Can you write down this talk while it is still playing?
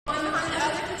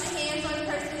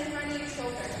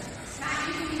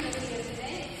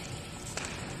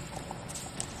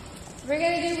We're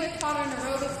going to do what's called an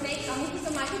aerobic snake. I'm going to put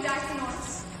some Michael Jackson on.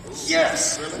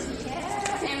 Yes.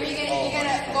 Yeah. And you're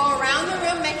gonna go around the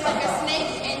room, make like a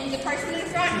snake, and the person in the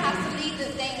front has to lead the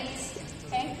dance.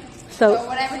 Okay? So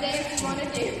whatever dance you want to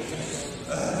do.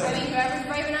 I mean, whoever's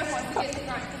brave enough wants to get in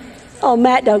front. Oh,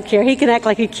 Matt don't care. He can act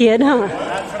like a kid, huh? Not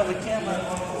in front of the camera.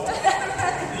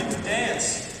 You need to dance.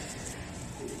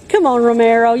 Come on,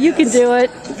 Romero. You can do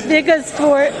it. Be a good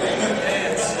sport.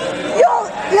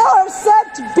 Y'all are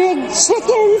such big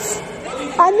chickens.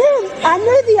 I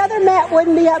knew the other Matt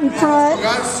wouldn't be up in front.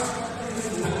 Guys,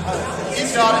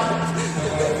 he's got it.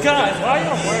 Guys, why are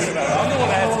y'all worried about it? I'm the one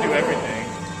that has to do everything.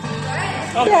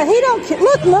 Okay. Yeah, he don't care.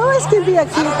 Look, Lois can be a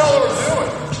cute. I don't know what we're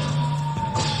doing.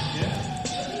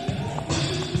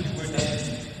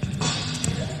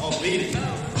 Oh, beat it.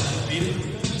 Beat it.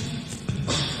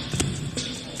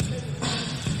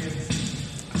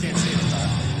 I can't see it.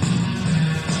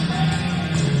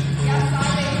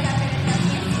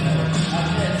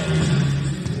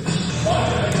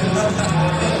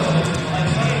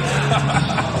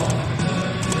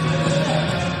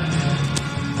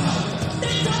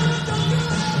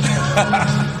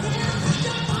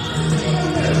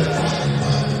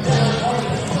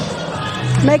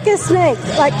 Make a snake,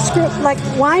 like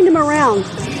wind him around.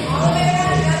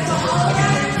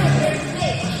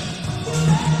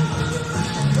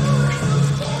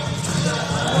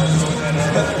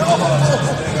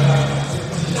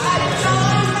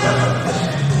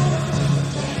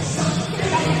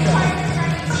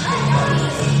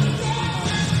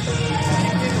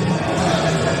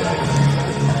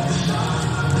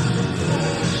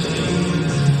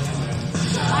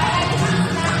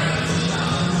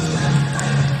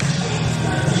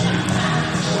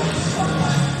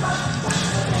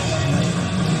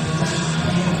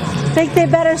 Think they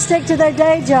better stick to their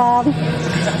day job.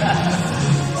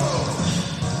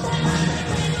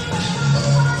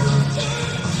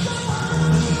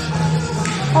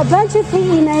 A bunch of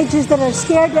teenagers that are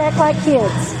scared to act like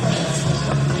kids.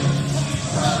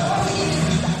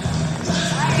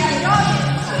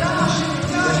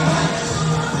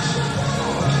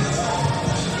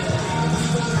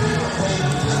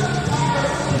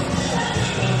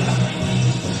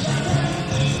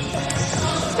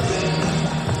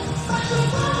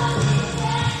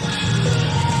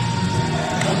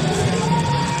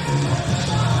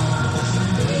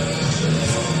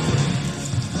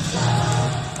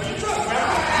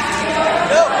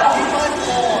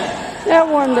 They're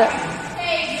warmed up.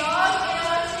 Hey, dog, can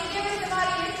you give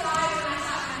somebody your side when I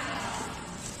tap myself?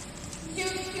 Two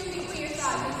people your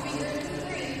side, 2 fingers,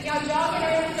 3. Y'all jogging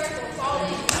around in a circle. Fall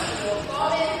in.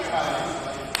 Fall in.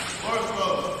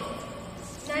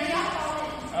 None of y'all fall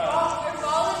in. You're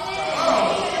falling in.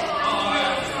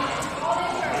 Fall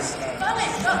in first.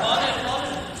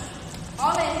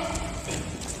 Fall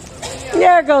in.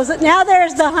 There it goes. Now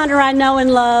there's the hunter I know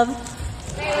and love.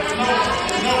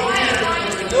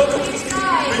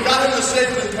 We got him the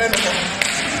sacred pendulum.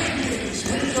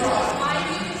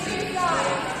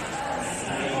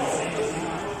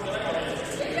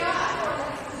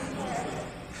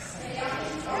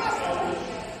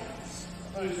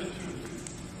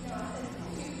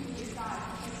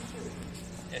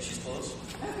 Yeah, she's close.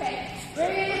 Okay,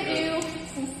 we're going to do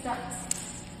some stunts.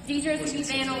 Deidre's going to be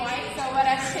Vanna White, so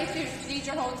whatever picture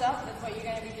Deidre holds up, that's what you're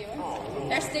going to be doing.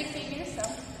 They're stick figures, so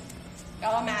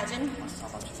y'all imagine.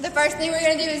 The first thing we're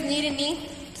going to do is knee to knee.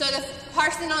 So the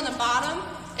person on the bottom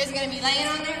is going to be laying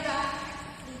on their back,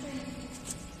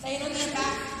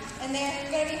 and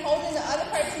they're going to be holding the other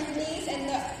person's knees, and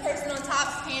the person on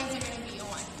top's hands are going to be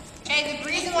on. Okay, the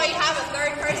reason why you have a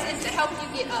third person is to help you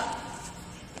get up.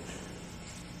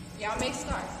 Y'all may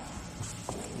start.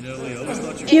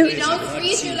 If you don't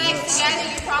squeeze your legs together,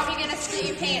 you're probably going to split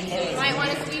your pants. So you might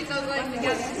want to squeeze those legs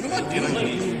together.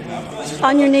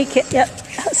 On your kneecap. Yep.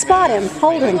 Spot him.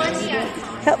 Hold him.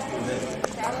 Help.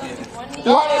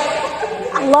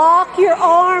 Lock your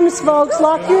arms, folks.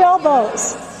 Lock your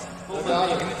elbows.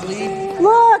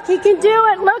 Look, he can do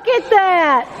it. Look at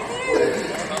that.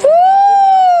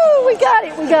 Woo! We got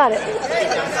it. We got it.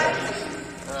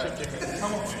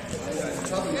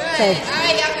 Okay. All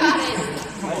right, y'all got it.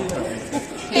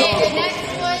 Okay, the next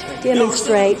one.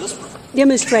 Demonstrate.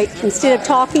 Demonstrate. Instead of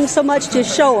talking so much,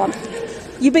 just show them.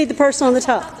 You be the person on the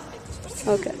top.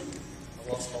 Okay.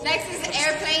 Next is the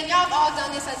airplane. Y'all have all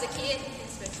done this as a kid.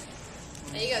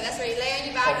 There you go. That's where you lay on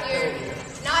your back.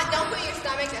 Don't put your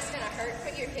stomach. That's going to hurt.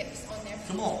 Put your hips on there.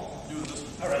 Come on, do this.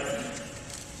 All right.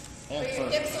 Put your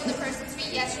hips on the person's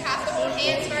feet. Yes, you have to hold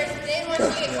hands first. Then once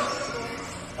you get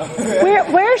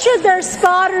comfortable. Where should their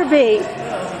spotter be?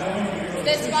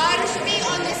 The spotter should be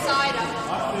on this side of them.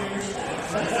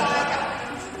 On the side of them.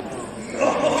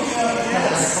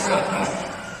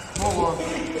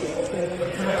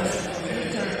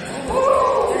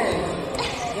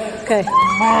 Okay.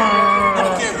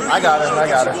 I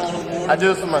got her. I do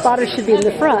this for myself. Spotter should be in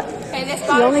the front. Okay, this You're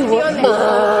bottom only, should be on there.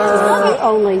 you're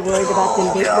only worried about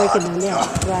them breaking them down,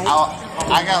 right?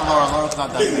 I got Laura. Laura's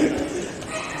not that big.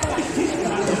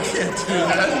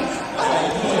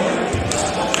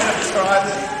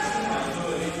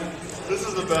 This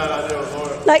is a bad idea with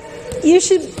Laura. Like, you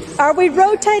should, are we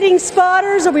rotating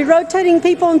spotters? Are we rotating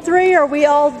people in three? Or are we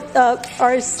all, I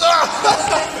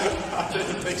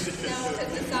didn't think she could. No,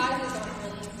 because the size is on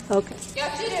one. okay.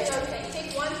 Y'all shouldn't rotate.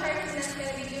 Take one person that's going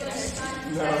to be doing it. The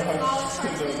smallest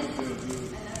person.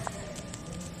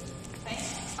 Okay.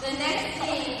 The next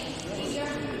thing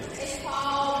is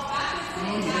called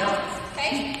backwards balance.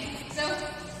 Okay? So,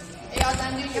 are y'all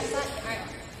done doing your front? Alright.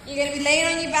 You're going to be laying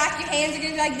on your back. Your hands are going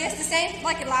to be like this, the same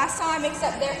like last time,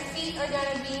 except their feet are going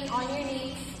to be on your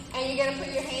knees. And you're going to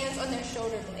put your hands on their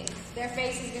shoulder blades. Their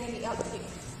face is going to be up here.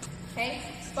 Okay?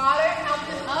 Spotter, help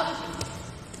them up.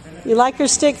 You like your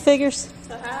stick figures?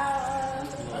 So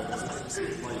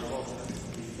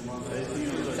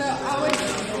I would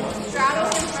straddle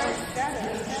him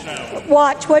first.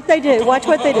 Watch what they do. Watch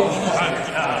what they do. Lean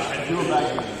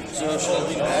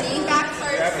back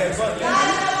first.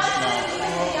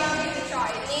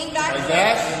 Lean back Like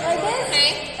that?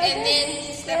 Okay, and then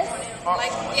step on it.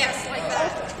 Like, yes, like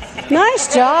that. Nice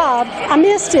job. I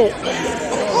missed it. Don't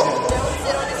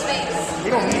sit on his face. We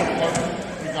don't need a partner.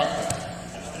 We got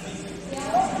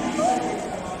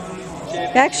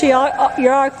that. Actually, you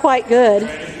are quite good.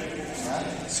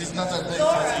 She's not that big, so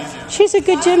it's easier. She's a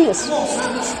good gymnast.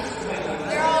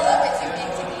 They're all a little bit too big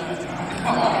to me.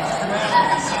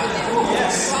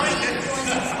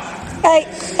 Hey,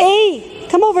 E,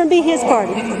 come over and be his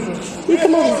party. You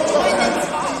come over.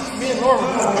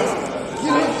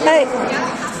 Hey,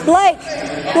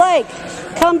 Blake,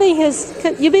 come be his.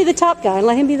 You be the top guy and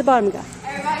let him be the bottom guy.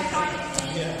 Everybody try to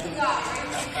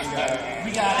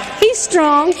We got it. He's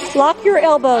strong. Lock your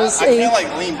elbows, I E. can't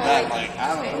like lean back. Like I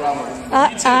have a problem.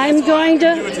 I'm going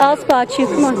to. I'll spot you.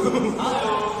 Come on.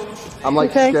 I'm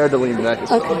like Okay. scared to lean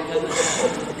back. Okay.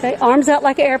 Okay. Arms out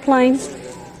like an airplane.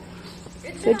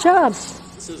 Good job.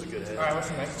 Alright, what's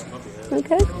the next one?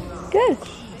 Okay. Good.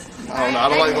 I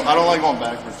don't like going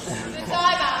backwards. the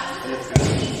side balance.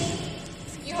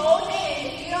 You hold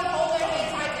hands. If you don't hold their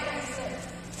hands tight, they're going to slip.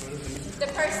 The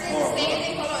person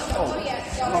standing, hold on. Oh, yes.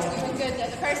 Y'all are doing good there.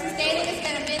 The person standing is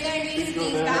going to bend their knees,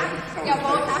 lean back. Y'all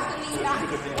both have to lean back.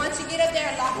 Once you get up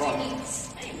there, lock your knees.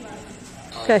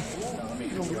 Okay.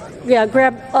 Yeah.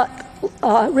 Grab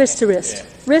wrist to wrist.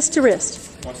 Wrist to wrist.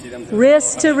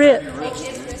 Wrist to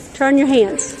wrist. Turn your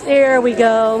hands. There we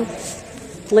go.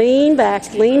 Lean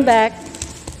back. Lean back.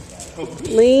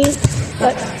 Lean. Hey,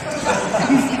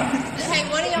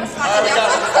 one of y'all spots, y'all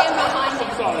have to stand behind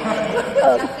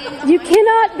him. You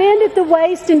cannot bend at the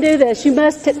waist and do this. You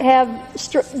must have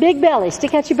big belly.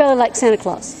 Stick out your belly like Santa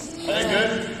Claus. Is that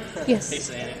good? Yes.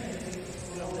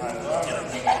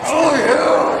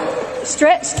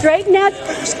 Straighten out.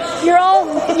 You're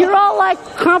all like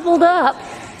crumpled up.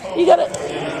 You gotta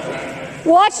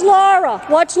watch Laura.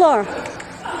 Watch Laura.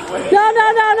 No.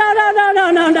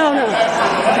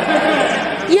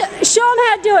 Yeah, show them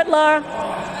how to do it, Laura.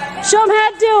 Show them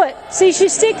how to do it. See, she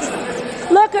sticks.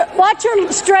 Look, watch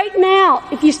her straighten out.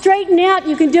 If you straighten out,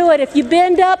 you can do it. If you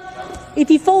bend up, if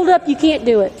you fold up, you can't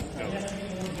do it.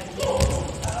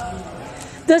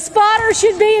 The spotter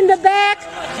should be in the back,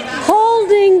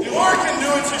 holding.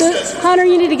 Hunter,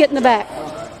 you need to get in the back.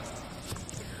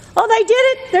 Oh, they did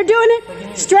it. They're doing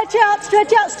it. Stretch out, straight.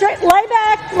 Lay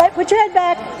back. Put your head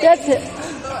back. That's it.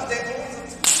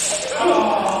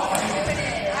 Alright,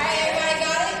 everybody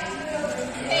got it?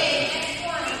 Okay, next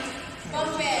one.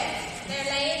 Bump bed. They're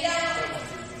laying down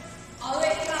all the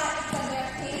way flat. So their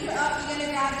hands are up. You're going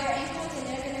to grab their ankles and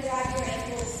they're going to grab your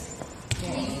ankles. You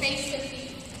need to face the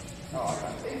feet.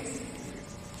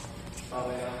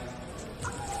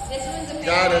 This one's a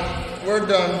Got it. We're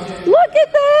done. Look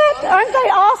at that. Aren't they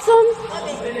awesome?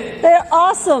 They're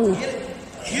awesome.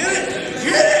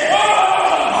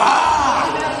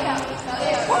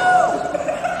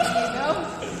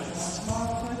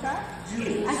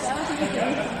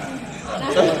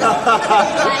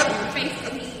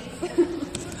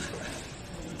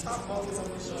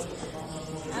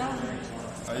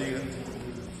 Are you good?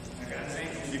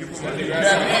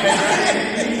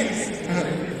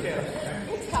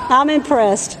 I'm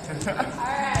impressed.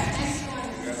 Alright, next one.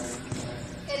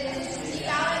 Is it just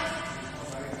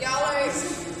balance? Y'all are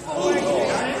forward.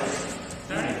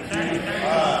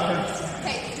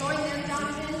 Okay, join them,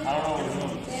 Jonathan.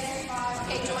 There, 5.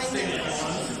 Okay, join them.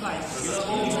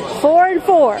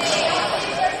 4. Before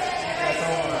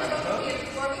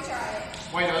we try it.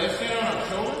 Wait, are they standing on our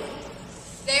shoulders?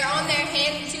 They're on their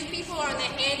hands. 2 people are on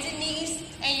their hands and knees,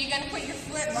 and you're gonna put your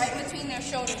foot right between their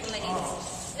shoulder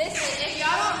blades. Listen, if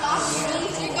y'all don't lock your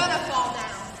knees, you're gonna fall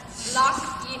down. Lock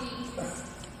your knees.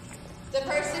 The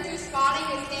person who's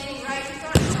spotting is standing right in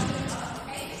front of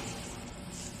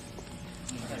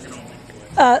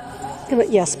them. Okay?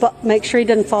 Yes, but make sure he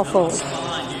doesn't fall forward.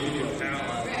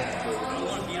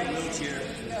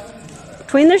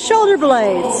 Between the shoulder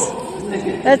blades.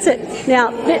 That's it.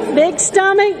 Now, big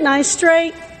stomach, nice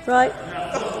straight, right?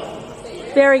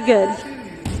 Very good.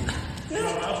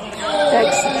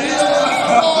 Excellent.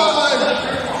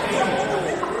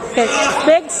 Okay,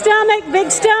 big stomach, big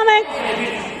stomach.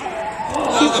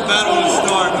 That was a battle to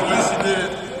start, but at least you did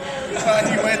it.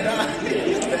 You went down.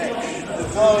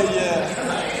 Oh,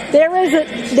 yeah.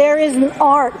 There is an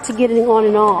art to getting on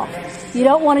and off. You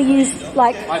don't want to use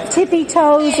like tippy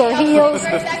toes or heels. For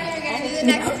a second, you're gonna do the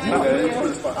next one.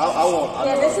 I won't.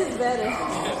 Yeah, this is better.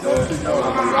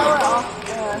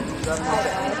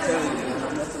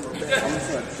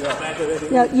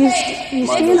 No, you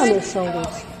stand on their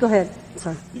shoulders. Go ahead.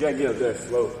 Sorry. You gotta get up there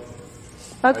slow.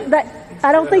 I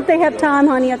don't think they have time,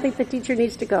 honey. I think the teacher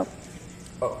needs to go.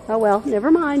 Oh well,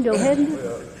 never mind. Go ahead. Good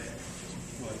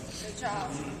job.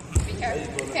 Be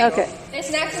careful. Okay. This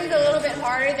next one's a little bit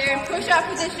harder. They're in push-up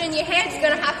position. Your head's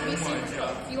gonna have to be super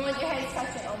close. You want your head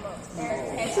touching almost.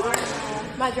 There, head touch.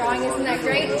 My drawing isn't that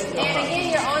great. And again,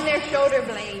 you're on their shoulder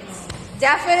blades.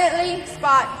 Definitely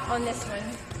spot on this one.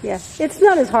 Yeah, it's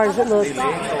not as hard as it looks. It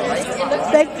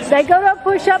looks They go to a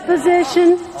push-up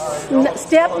position.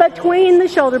 Step between the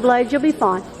shoulder blades. You'll be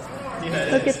fine.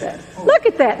 Look at that. Look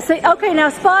at that. See, okay, now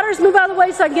spotters, move out of the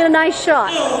way so I can get a nice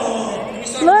shot.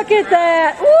 Look at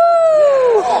that. Woo!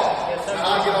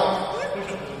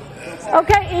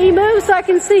 Okay, E, move so I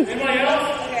can see.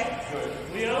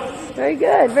 Very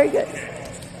good, very good.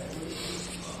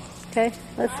 Okay,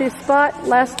 let's see a spot.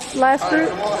 Last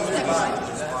group.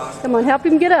 Come on, help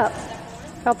him get up.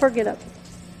 Help her get up.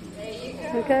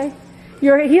 Okay?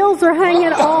 Your heels are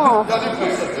hanging off.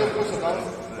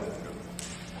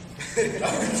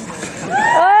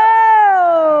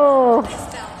 Oh!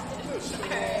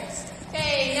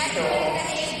 Okay, next one is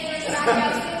the hand back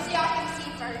up. See y'all can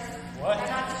see first. What? I'm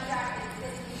not distracted.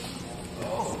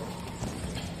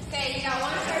 Okay, you got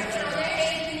one person on their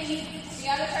hands and knees. The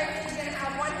other person is going to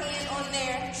have one hand on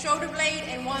their shoulder blade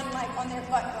and one like on their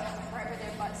butt button, right where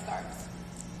their butt starts.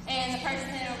 And the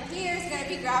person over here is going to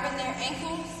be grabbing their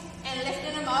ankles and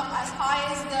lifting them up as high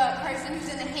as the person who's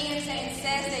in the handstand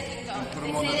says they can go. If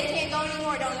they say they can't go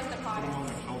anymore, don't lift them higher.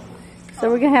 So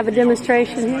we're going to have a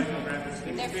demonstration here.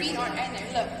 Their feet aren't in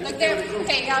there. Look there.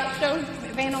 Okay, y'all show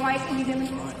Vanna White. Can you do me?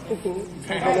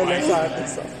 Their hands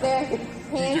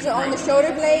are on the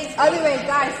shoulder blades. Other way,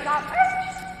 guys, stop.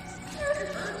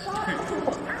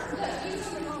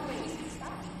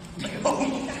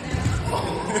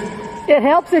 It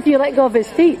helps if you let go of his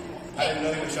feet.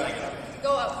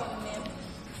 Go up for them, man.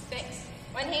 Thanks.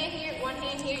 One hand here, one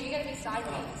hand here. You gotta be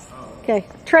sideways. Okay.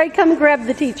 Trey, come and grab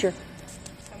the teacher.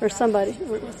 Or somebody.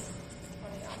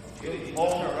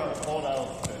 Hold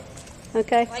out.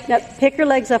 Okay. Now pick her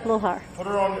legs up a little higher. Put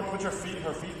her feet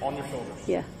on your shoulders.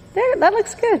 Yeah. There, that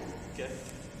looks good.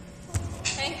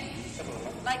 Okay?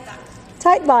 Like that.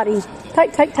 Tight body.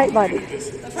 Tight body.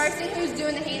 The person who's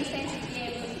doing the handstand should be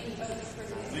able to focus.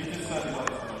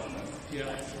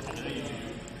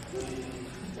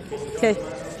 Okay.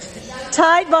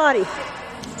 Tight body.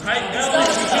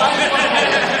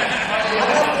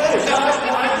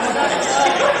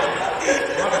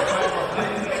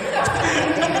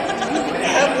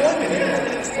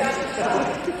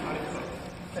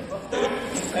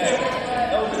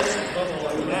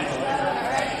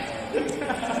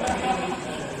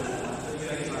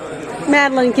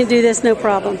 Madeline can do this, no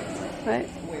problem. Right?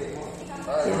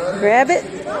 Yeah. Grab it.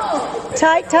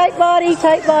 Tight body,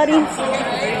 tight body.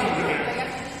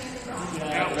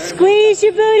 Squeeze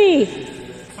your booty.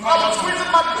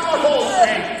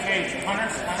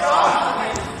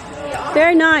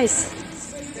 Very nice.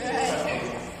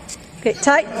 Okay,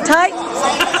 tight.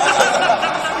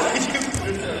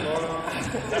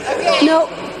 Okay. No.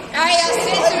 Alright, y'all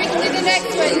sit so we can do the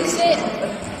next one. Sit.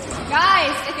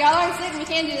 Guys, if y'all aren't sitting, we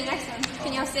can't do the next one.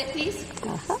 Can y'all sit, please?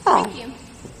 Aha. Thank you.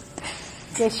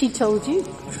 Yes, she told you.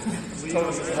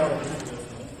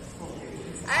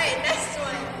 Alright, next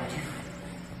one.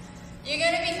 You're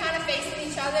going to be kind of facing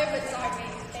each other, but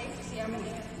sideways. Okay, see how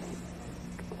many?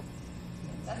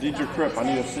 Need your grip, I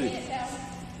need to see.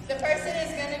 The person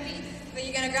is going to be,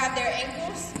 you're going to grab their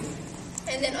ankles,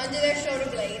 and then under their shoulder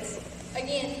blades.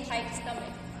 Again, tight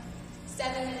stomach.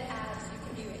 7-minute abs. You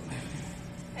can do it.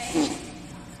 Okay?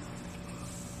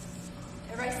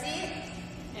 Everybody see it?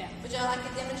 Yeah. Would y'all like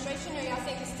a demonstration, or y'all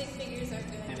think the stick figures are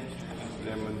good?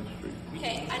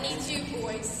 Okay, I need 2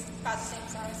 boys about the same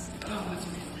size.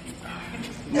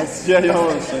 Yes, yeah, y'all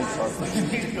are the same size.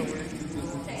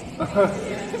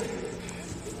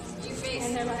 You face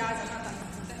the guys.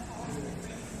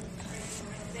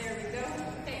 There we go.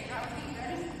 Okay, grab my feet,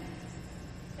 ready?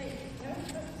 Hey, no,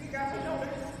 you grab my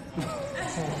shoulders.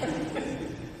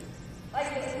 Like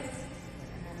this.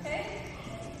 Okay?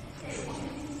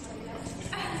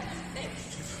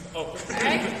 Oh.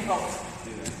 Alright?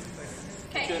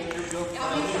 Okay.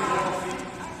 Y'all make sure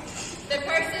the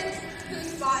person who's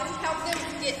spotting, help them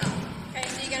get up. Okay,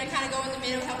 so you're going to kind of go in the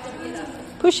middle, help them get up.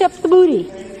 Push up the booty.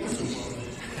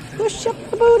 Push up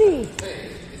the booty.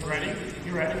 Ready?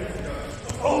 You ready?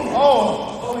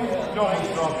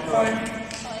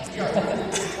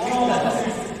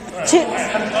 Two.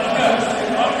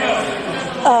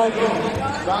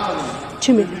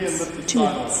 2 minutes. 2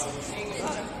 minutes.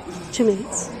 2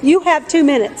 minutes. You have 2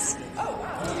 minutes.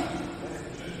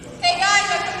 Hey guys,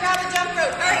 let's go grab a jump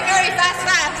rope. Hurry, hurry, fast,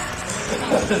 fast.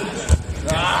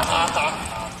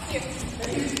 Here,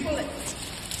 pull it.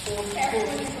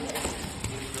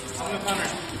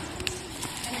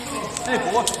 Hey,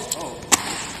 boy.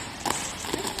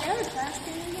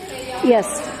 Yes.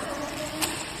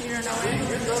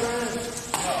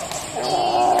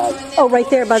 Oh, right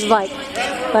there by the bike.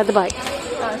 By the bike. Y'all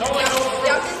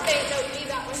can stay, no, leave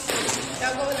that one.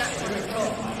 Y'all go in that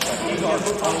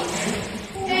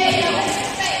one. Hey,